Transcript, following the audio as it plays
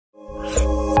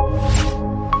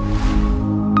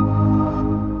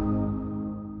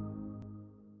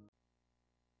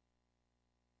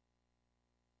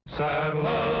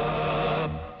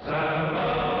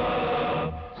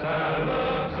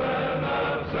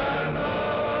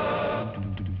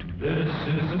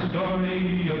is the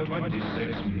story of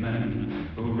 26 men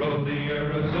who rode the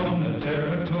Arizona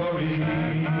Territory.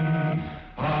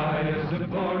 High is the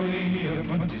glory of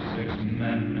 26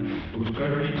 men whose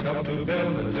courage helped to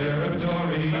build the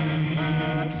territory.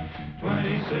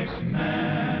 26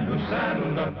 men who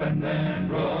saddled up and then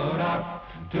rode out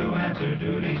to answer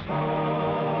duty's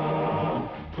call.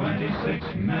 26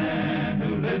 men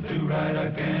who lived to ride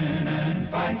again and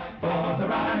fight for the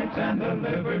rights and the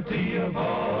liberty of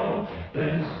all.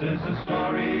 This is the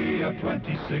story of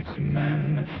 26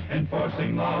 men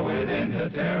enforcing law within the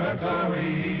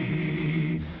territory.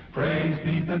 Praise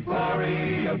be the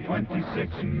glory of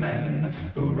 26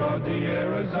 men who rode the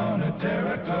Arizona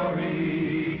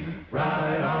Territory.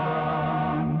 Ride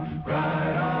on,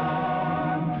 ride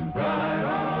on, ride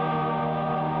on.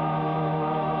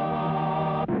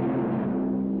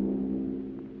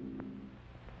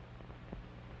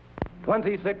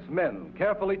 26 men,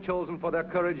 carefully chosen for their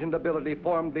courage and ability,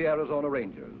 formed the Arizona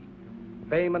Rangers.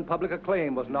 Fame and public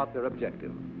acclaim was not their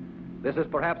objective. This is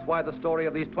perhaps why the story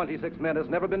of these 26 men has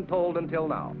never been told until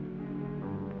now.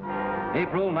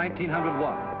 April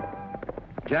 1901.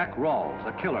 Jack Rawls,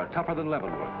 a killer tougher than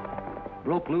Leavenworth,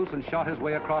 broke loose and shot his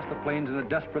way across the plains in a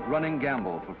desperate running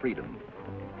gamble for freedom.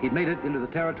 He'd made it into the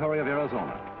territory of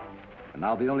Arizona. And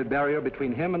now the only barrier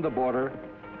between him and the border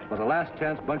was a last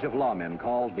chance bunch of lawmen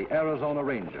called the Arizona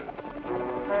Rangers.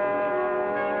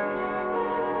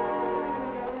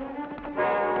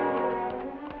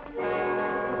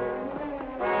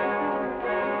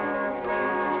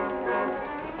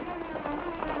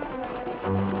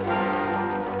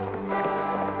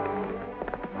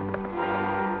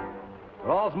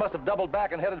 Rawls must have doubled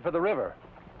back and headed for the river.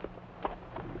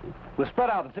 We'll spread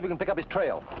out and see if we can pick up his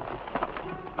trail.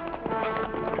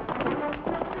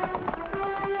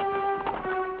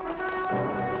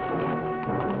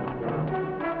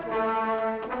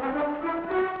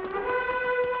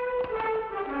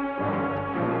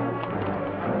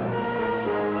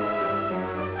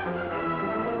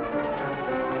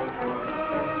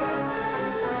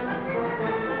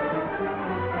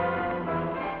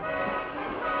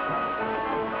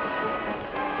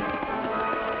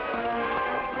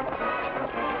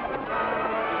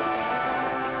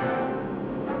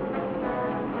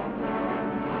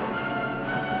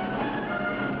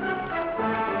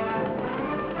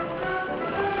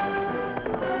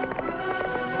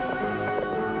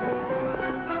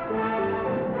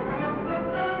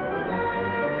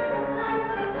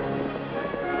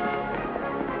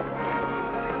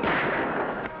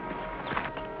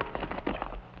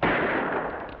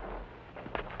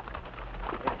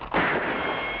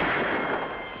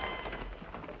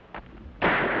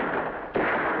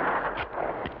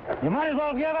 You might as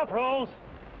well give up, Rawls.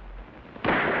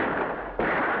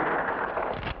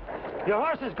 Your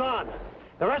horse is gone.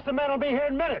 The rest of the men will be here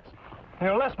in minutes. And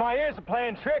unless my ears are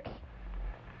playing tricks.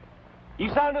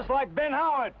 You sound just like Ben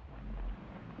Howard.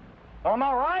 Am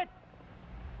I right?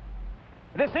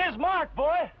 This is Mark,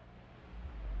 boy.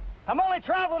 I'm only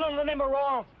traveling under the name of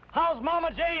Rawls. How's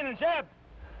Mama Jane and Jeb?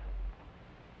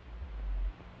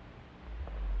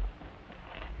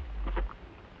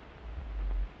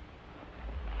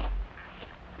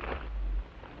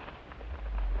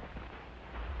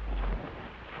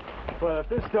 Well, if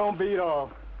this don't beat all.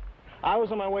 I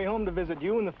was on my way home to visit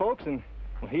you and the folks, and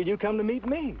well, here you come to meet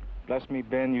me. Bless me,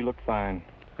 Ben, you look fine.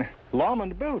 Lawman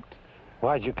to boot.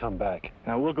 Why'd you come back?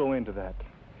 Now, we'll go into that.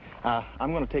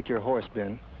 I'm going to take your horse,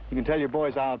 Ben. You can tell your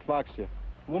boys I outfoxed you.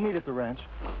 We'll meet at the ranch.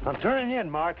 I'm turning in,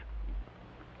 Mark.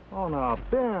 Oh, now,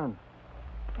 Ben.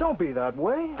 Don't be that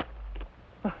way.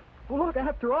 Well, look,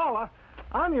 after all,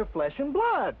 I'm your flesh and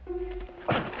blood.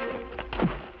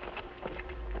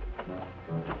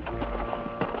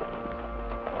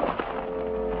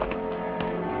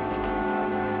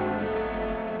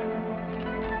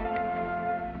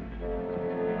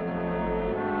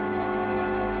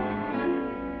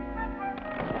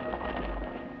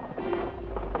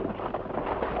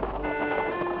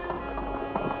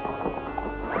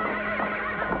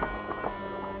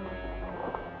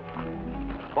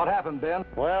 What happened, Ben?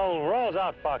 Well, Rawls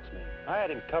outfoxed me. I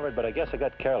had him covered, but I guess I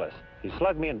got careless. He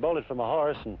slugged me and bolted from a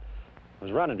horse and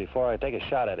was running before I take a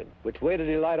shot at him. Which way did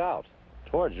he light out?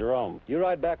 Towards Jerome. You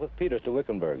ride back with Peters to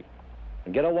Wickenburg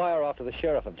and get a wire off to the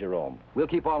sheriff of Jerome. We'll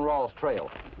keep on Rawls' trail.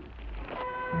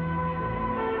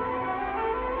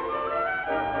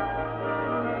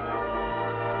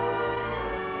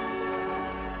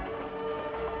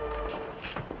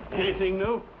 Anything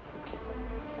new?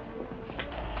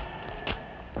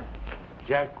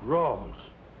 Jack Rawls.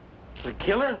 The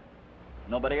killer?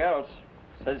 Nobody else.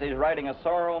 Says he's riding a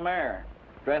sorrel mare,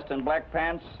 dressed in black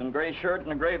pants and gray shirt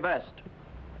and a gray vest.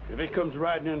 If he comes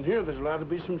riding in here, there's allowed to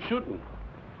be some shooting.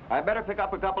 I better pick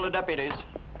up a couple of deputies.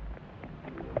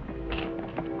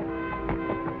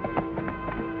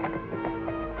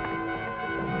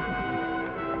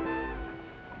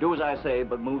 Do as I say,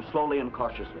 but move slowly and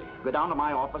cautiously. Go down to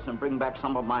my office and bring back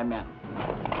some of my men.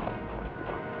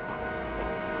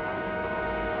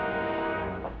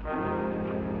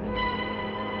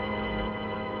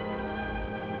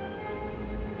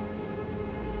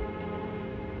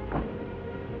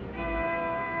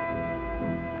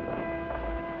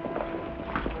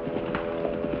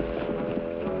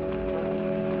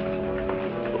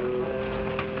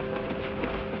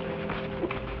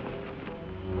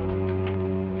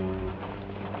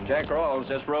 Jack Rawls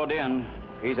just rode in.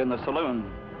 He's in the saloon.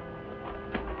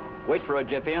 Wait for a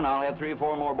jiffy and I'll have 3 or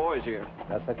 4 more boys here.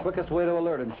 That's the quickest way to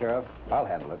alert him, Sheriff. I'll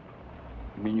handle it.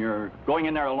 You mean you're going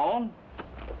in there alone?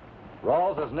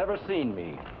 Rawls has never seen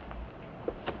me.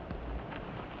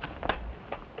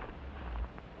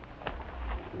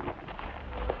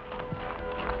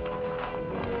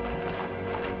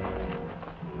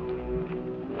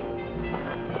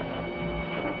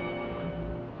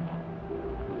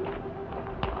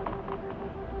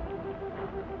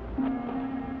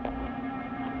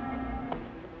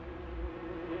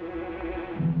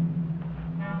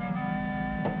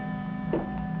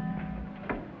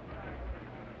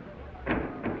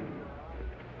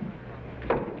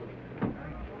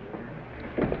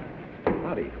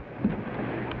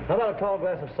 How about a tall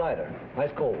glass of cider? Ice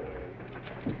cold.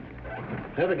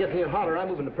 If it ever gets any hotter, I'm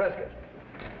moving to Prescott.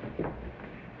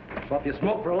 Swap your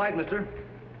smoke for a light, mister.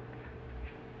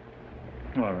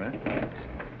 All right.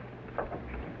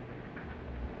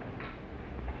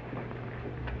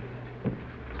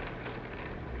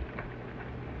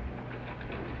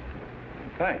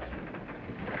 Thanks.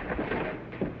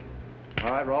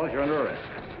 All right, Rawls, you're under arrest.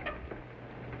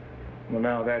 Well,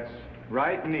 now, that's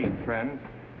right neat, friend.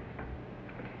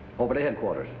 Over to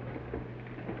headquarters.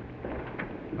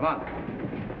 Come on.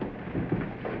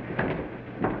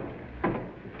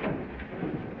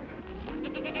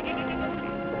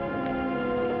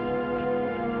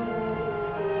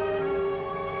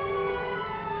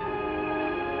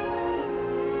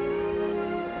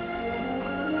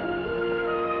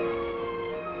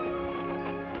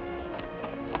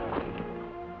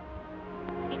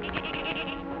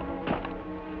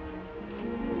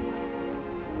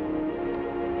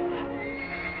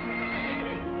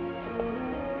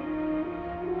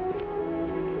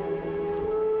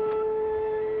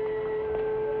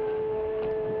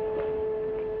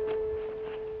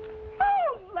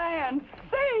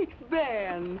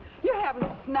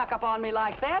 Snuck up on me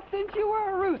like that since you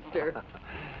were a rooster.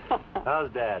 How's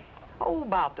Dad? Oh,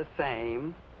 about the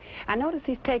same. I notice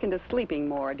he's taken to sleeping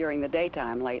more during the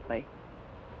daytime lately.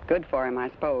 Good for him, I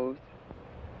suppose.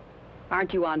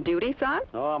 Aren't you on duty, son?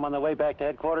 Oh, I'm on the way back to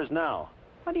headquarters now.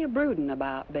 What are you brooding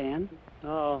about, Ben?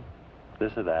 Oh,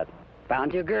 this or that.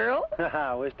 Found your girl?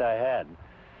 I wished I had.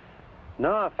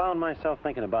 No, I found myself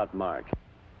thinking about Mark.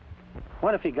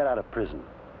 What if he got out of prison?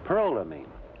 Parole, I mean.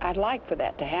 I'd like for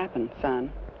that to happen,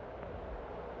 son.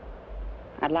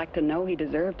 I'd like to know he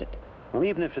deserved it. Well,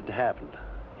 even if it happened,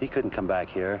 he couldn't come back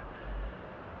here.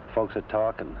 Folks would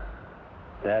talk, and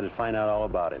Dad would find out all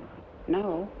about him.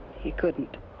 No, he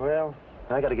couldn't. Well,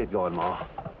 I gotta get going, Ma.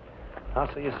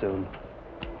 I'll see you soon.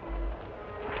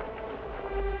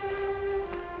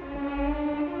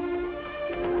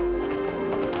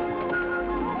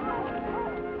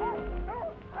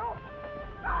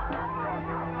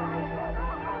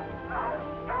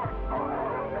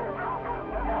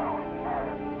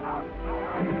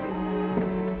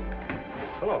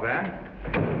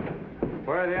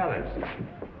 Where are the others?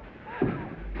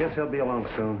 Guess he'll be along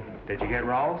soon. Did you get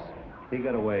Rawls? He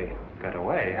got away. Got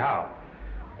away? How?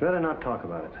 Rather not talk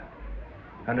about it.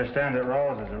 Understand that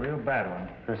Rawls is a real bad one.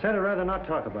 I said I'd rather not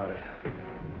talk about it.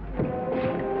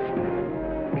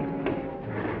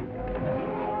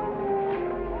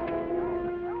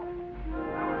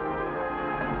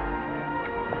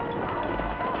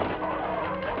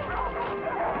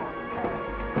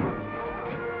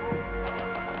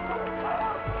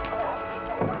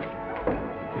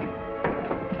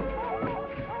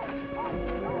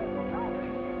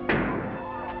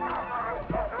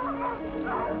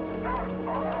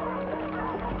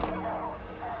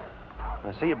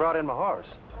 I see you brought in my horse.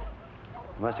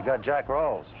 You must have got Jack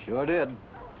Rawls. Sure did.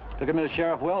 Took him into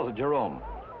Sheriff Wells at Jerome.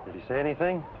 Did he say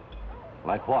anything?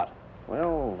 Like what?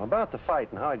 Well, about the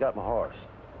fight and how I got my horse.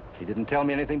 He didn't tell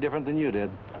me anything different than you did.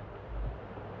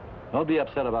 Don't be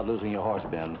upset about losing your horse,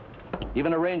 Ben.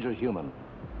 Even a ranger's human.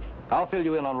 I'll fill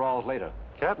you in on Rawls later.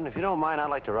 Captain, if you don't mind, I'd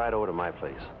like to ride over to my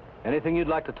place. Anything you'd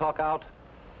like to talk out?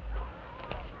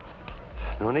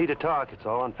 No need to talk. It's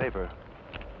all on paper.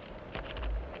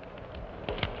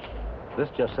 This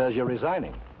just says you're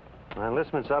resigning. My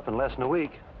enlistment's up in less than a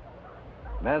week.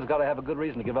 Man's got to have a good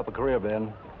reason to give up a career,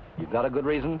 Ben. You've got a good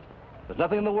reason? There's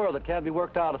nothing in the world that can't be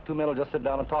worked out if two men will just sit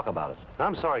down and talk about it.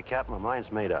 I'm sorry, Cap. My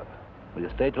mind's made up. Will you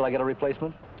stay till I get a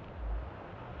replacement?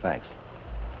 Thanks.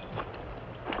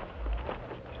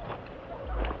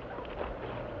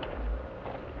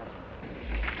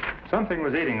 Something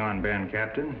was eating on Ben,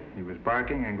 Captain. He was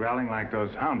barking and growling like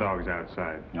those hound dogs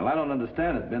outside. Well, I don't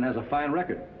understand it. Ben has a fine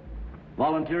record.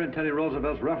 Volunteer in Teddy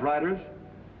Roosevelt's Rough Riders,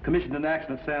 commissioned in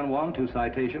action at San Juan, 2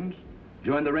 citations,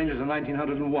 joined the Rangers in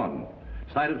 1901,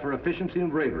 cited for efficiency and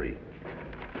bravery,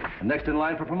 and next in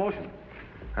line for promotion.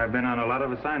 I've been on a lot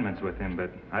of assignments with him,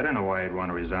 but I don't know why he'd want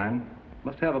to resign.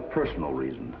 Must have a personal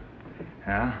reason.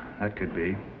 Yeah, that could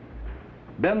be.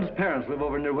 Ben's parents live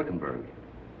over near Wickenburg.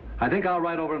 I think I'll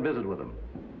ride over and visit with him.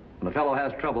 When a fellow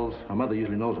has troubles, our mother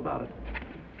usually knows about it.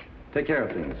 Take care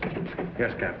of things.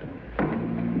 Yes, Captain.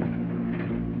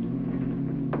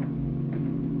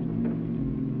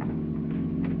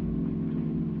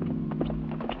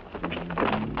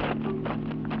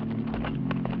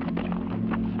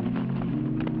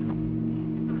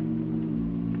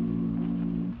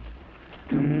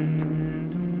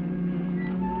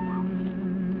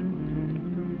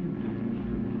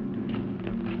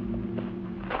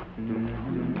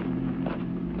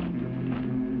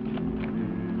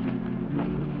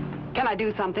 Can I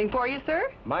do something for you,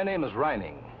 sir? My name is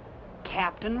Rynning.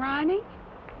 Captain Rynning?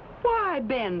 Why,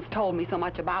 Ben's told me so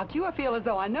much about you, I feel as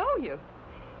though I know you.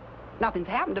 Nothing's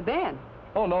happened to Ben.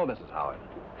 Oh, no, Mrs. Howard.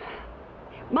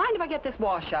 Mind if I get this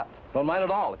wash up? Don't mind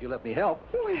at all if you let me help.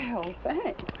 Well,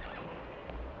 thanks.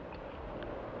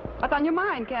 What's on your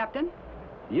mind, Captain?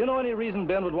 You know any reason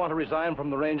Ben would want to resign from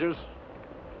the Rangers?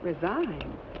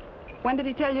 Resign? When did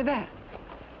he tell you that?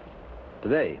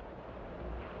 Today.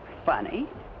 Funny.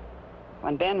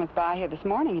 When Ben was by here this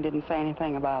morning, he didn't say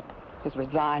anything about his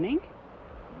resigning.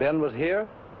 Ben was here?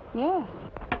 Yes.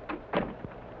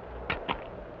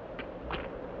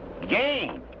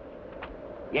 Jane,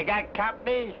 you got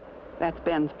copies? That's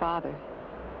Ben's father.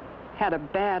 Had a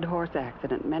bad horse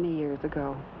accident many years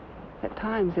ago. At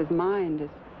times, his mind is...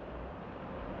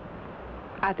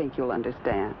 I think you'll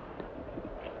understand.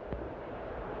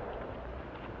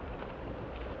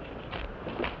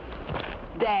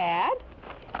 Dad,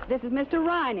 this is Mr.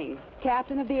 Rynning,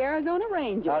 captain of the Arizona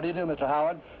Rangers. How do you do, Mr.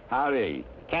 Howard? Howdy.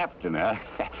 Captain, huh?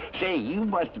 Say, you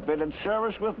must have been in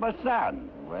service with my son.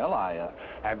 Well,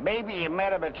 Maybe you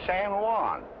met him at San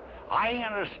Juan. I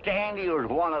understand he was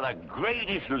one of the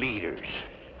greatest leaders.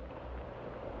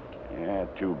 Yeah,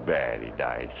 too bad he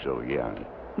died so young.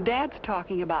 Dad's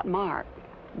talking about Mark,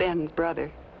 Ben's brother.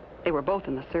 They were both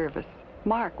in the service.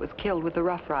 Mark was killed with the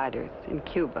Rough Riders in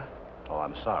Cuba. Oh,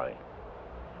 I'm sorry.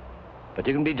 But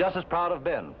you can be just as proud of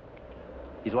Ben.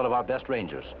 He's one of our best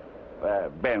Rangers.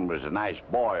 Ben was a nice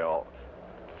boy. Oh,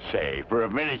 say, for a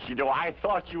minute, you know, I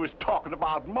thought you was talking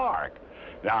about Mark.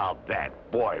 Now,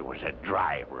 that boy was a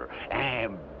driver,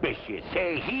 ambitious.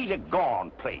 Say, he'd have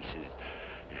gone places.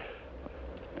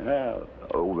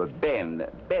 But Ben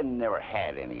never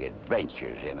had any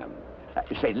adventures in him.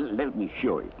 Say, let me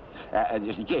show you.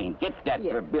 Jane, get that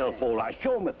billfold. I'll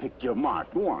show him a picture of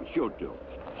Mark. Go on, show it to him.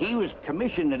 He was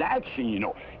commissioned in action, you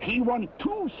know. He won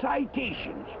 2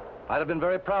 citations. I'd have been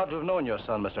very proud to have known your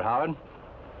son, Mr. Howard.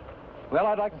 Well,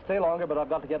 I'd like to stay longer, but I've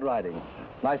got to get riding.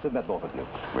 Nice to have met both of you.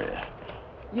 Well,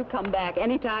 You come back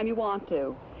anytime you want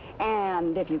to.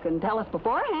 And if you can tell us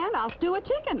beforehand, I'll stew a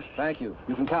chicken. Thank you.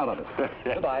 You can count on it.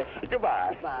 Goodbye.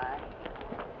 Goodbye. Goodbye.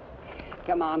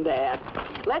 Come on, Dad.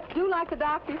 Let's do like the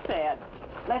doctor said.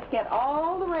 Let's get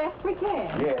all the rest we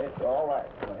can. Yes, all right.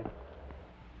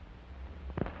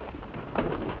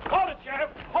 Hold it, Sheriff.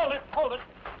 Hold it, hold it.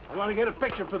 I want to get a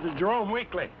picture for the Jerome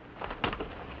Weekly.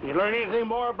 You learn anything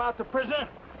more about the prisoner?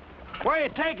 Where are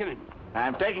you taking him?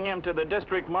 I'm taking him to the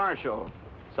district marshal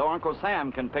so Uncle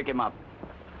Sam can pick him up.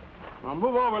 Well,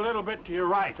 move over a little bit to your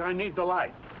right. I need the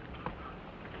light.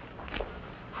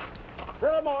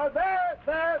 Little more.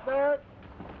 There.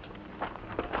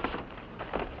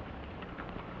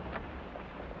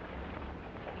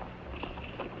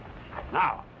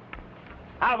 Now,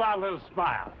 how about a little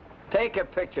smile? Take a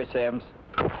picture, Sims.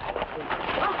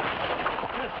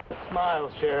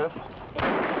 Smile, Sheriff.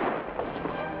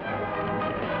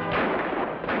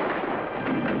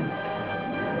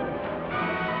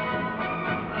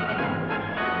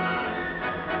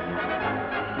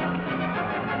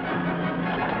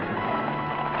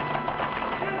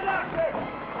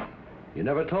 You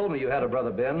never told me you had a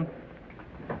brother, Ben.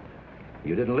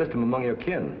 You didn't list him among your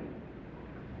kin.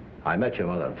 I met your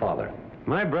mother and father.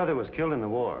 My brother was killed in the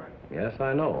war. Yes,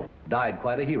 I know. Died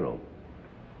quite a hero.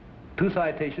 2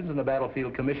 citations and a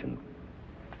battlefield commission.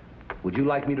 Would you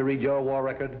like me to read your war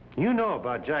record? You know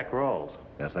about Jack Rawls.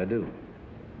 Yes, I do.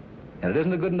 And it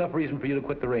isn't a good enough reason for you to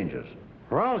quit the Rangers.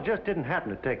 Rawls just didn't happen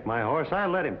to take my horse. I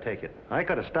let him take it. I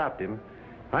could have stopped him.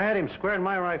 I had him square in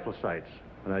my rifle sights,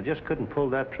 but I just couldn't pull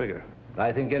that trigger.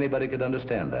 I think anybody could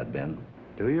understand that, Ben.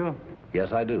 Do you?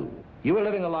 Yes, I do. You were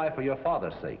living a life for your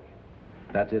father's sake.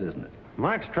 That's it, isn't it?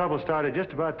 Mark's trouble started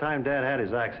just about time Dad had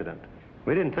his accident.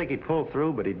 We didn't think he'd pull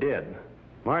through, but he did.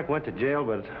 Mark went to jail,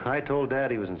 but I told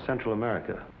Dad he was in Central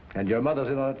America. And your mother's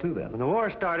in on it too, then? When the war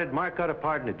started, Mark got a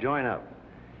pardon to join up.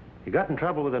 He got in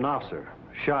trouble with an officer,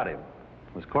 shot him,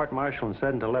 was court-martialed and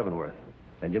sent into Leavenworth.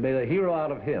 And you made a hero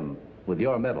out of him with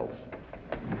your medals.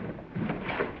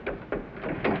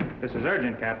 This is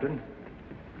urgent, Captain.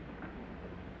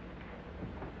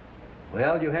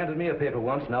 Well, you handed me a paper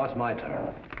once, now it's my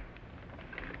turn.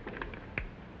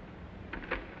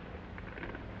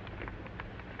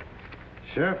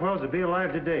 Sheriff Wells would be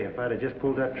alive today if I'd have just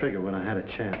pulled that trigger when I had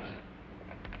a chance.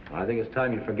 I think it's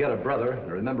time you forget a brother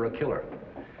and remember a killer.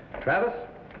 Travis,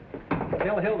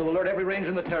 tell Hill to alert every ranger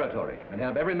in the territory and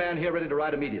have every man here ready to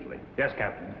ride immediately. Yes,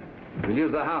 Captain. We'll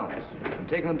use the hounds and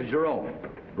take them to Jerome.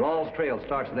 Rawls' trail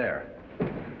starts there.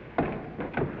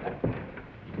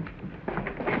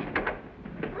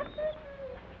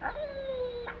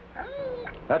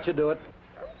 That should do it.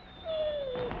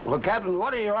 Well, Captain,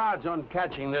 what are your odds on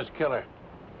catching this killer?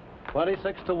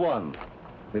 26 to 1.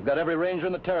 We've got every ranger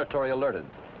in the territory alerted.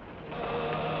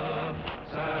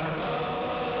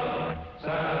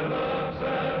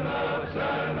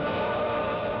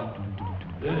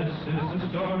 This is the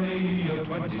story of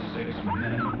 26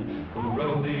 men who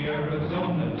rode the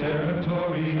Arizona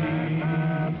Territory.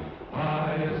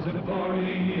 High as the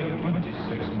glory of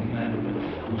 26 men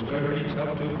whose courage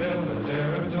helped to build the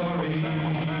territory.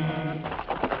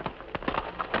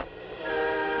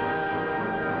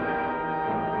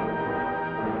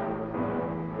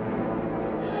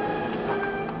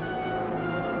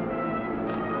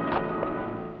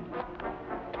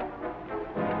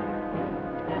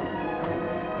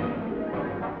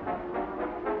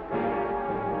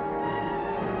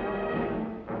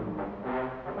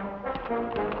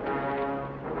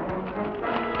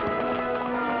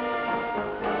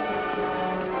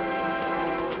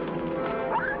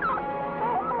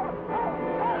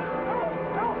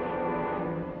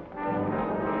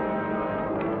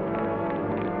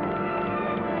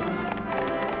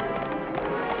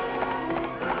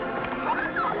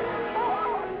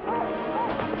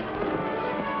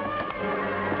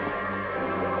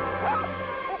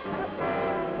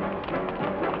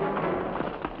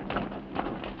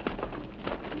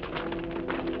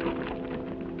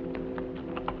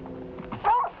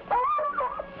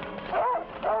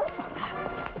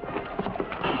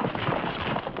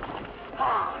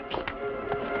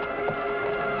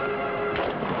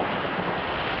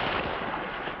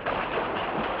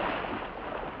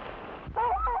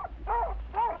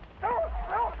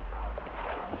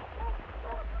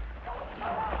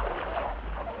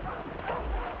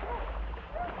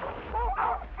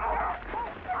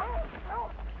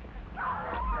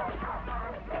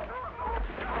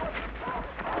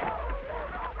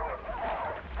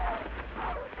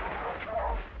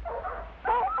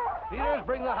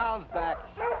 Bring the hounds back.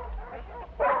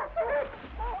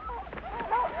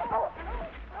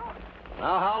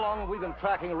 Now, how long have we been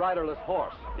tracking a riderless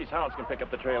horse? These hounds can pick up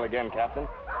the trail again, Captain.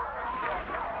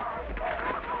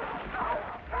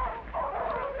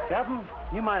 Captain,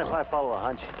 you mind if I follow a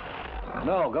hunch?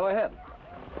 No, go ahead.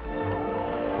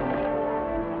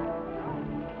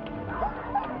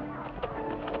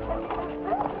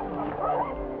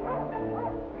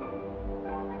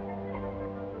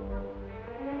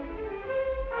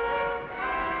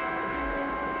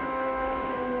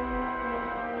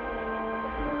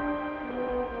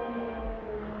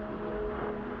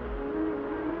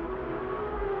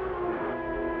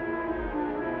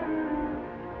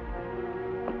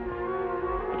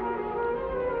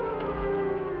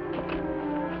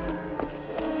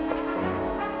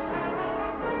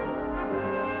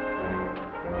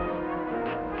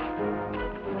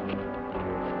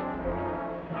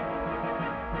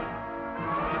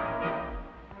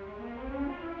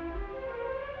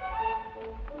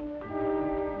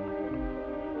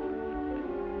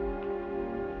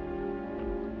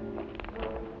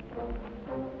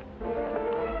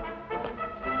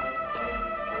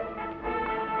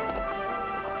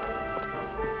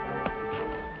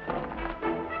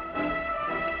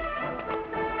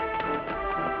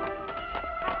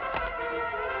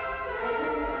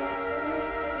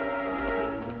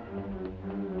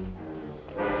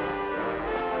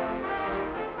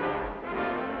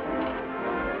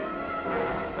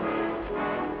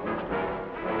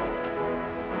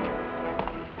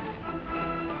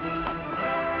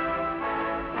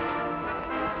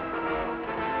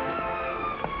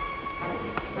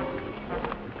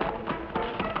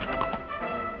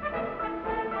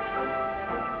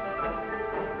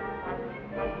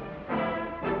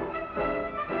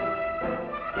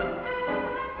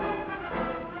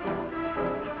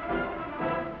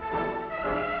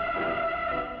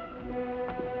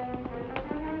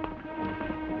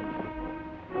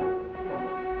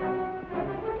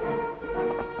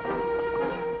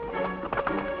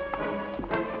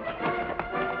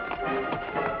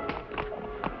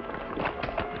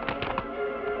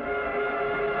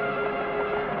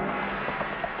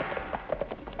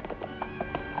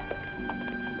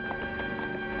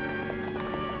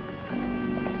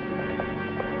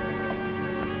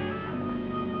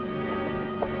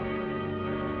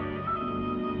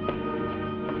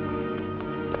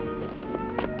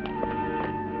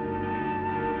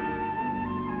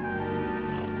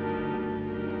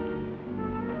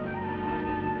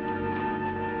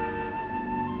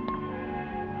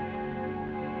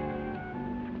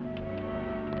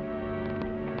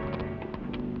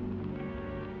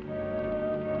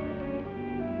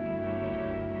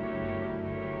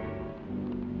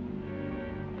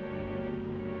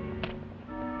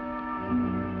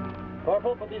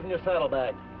 Corporal. Put these in your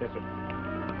saddlebag. Yes, sir.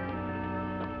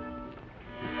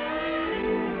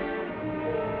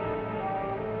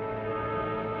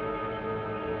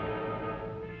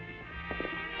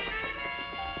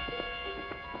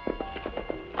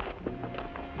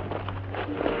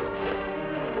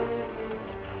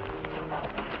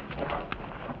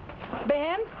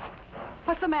 Ben,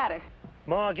 what's the matter?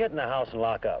 Ma, get in the house and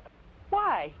lock up.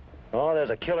 Why? Oh, there's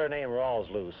a killer named Rawls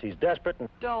loose. He's desperate and...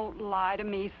 Don't lie to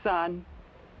me, son.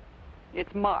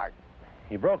 It's Mark.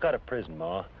 He broke out of prison,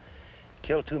 Ma.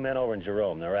 Killed 2 men over in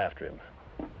Jerome. They're after him.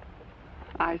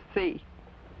 I see.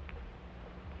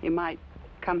 He might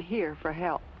come here for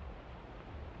help.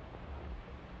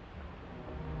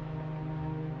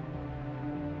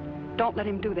 Don't let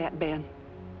him do that, Ben.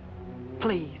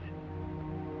 Please.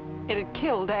 It'd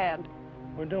kill Dad.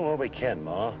 We're doing what we can,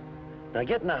 Ma. Now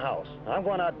get in the house. I'm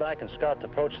going out back and scout the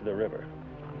approach to the river.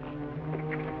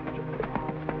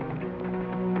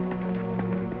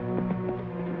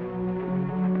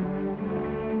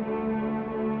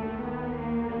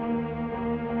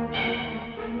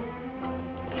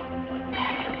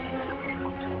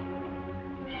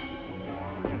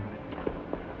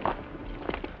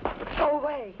 Go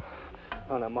away.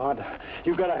 Oh, now, Ma,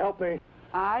 you gotta help me.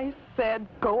 I said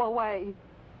go away.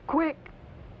 Quick,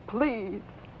 please.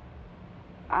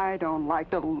 I don't like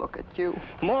to look at you.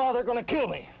 Ma, they're gonna kill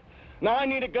me. Now I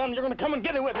need a gun. You're gonna come and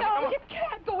get it with me. No, you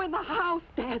can't go in the house.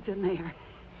 Dad's in there.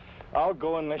 I'll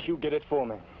go unless you get it for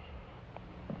me.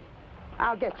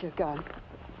 I'll get your gun.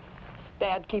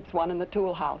 Dad keeps one in the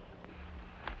tool house.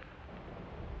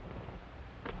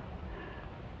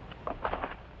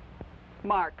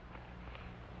 Mark.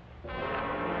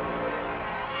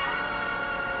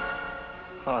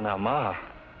 Oh, now, Ma.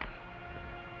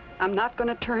 I'm not going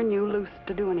to turn you loose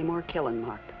to do any more killing,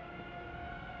 Mark.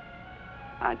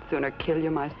 I'd sooner kill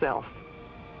you myself,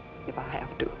 if I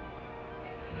have to.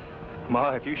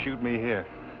 Ma, if you shoot me here,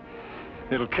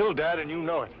 it'll kill Dad, and you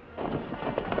know it.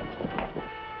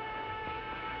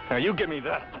 Now, you give me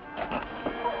that.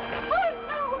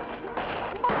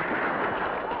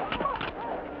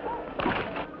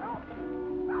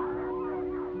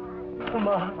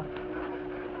 Ma.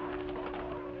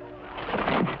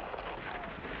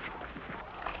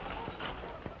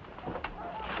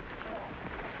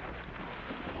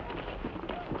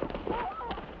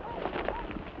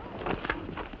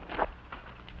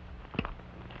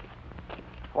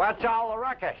 What's all the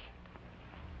ruckus?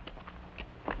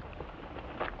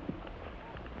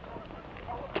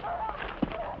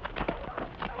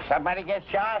 Somebody get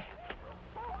shot?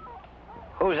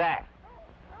 Who's that?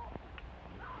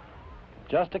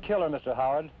 Just a killer, Mr.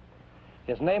 Howard.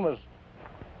 His name was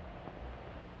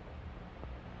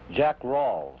Jack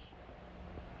Rawls.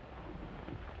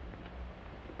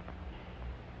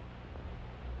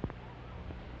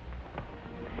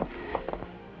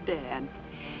 Dad,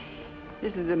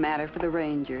 this is a matter for the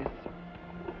Rangers.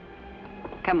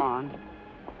 Come on.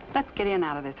 Let's get in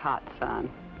out of this hot sun.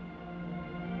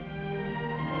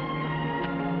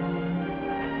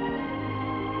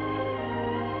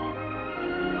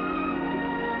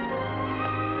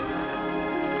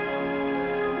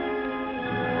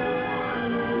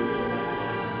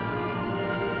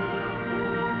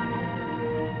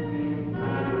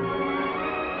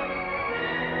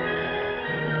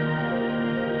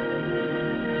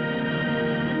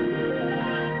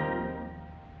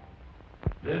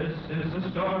 This is the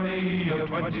story of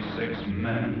 26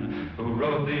 men who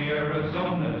rode the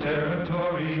Arizona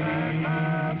Territory.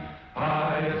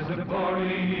 High is the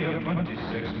glory of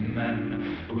 26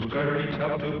 men whose courage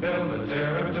helped to build the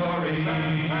territory.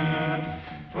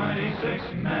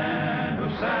 26 men who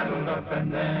saddled up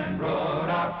and then rode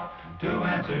out to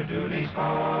answer duty's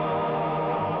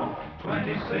call.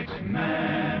 26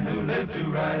 men who lived to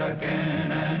ride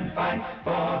again and fight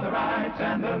for the rights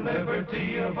and the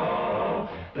liberty of all.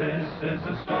 This is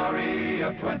the story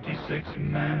of 26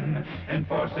 men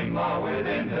enforcing law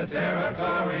within the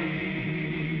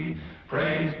territory.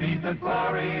 Praise be the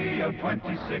glory of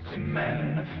 26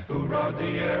 men who rode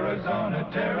the Arizona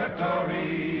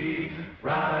Territory.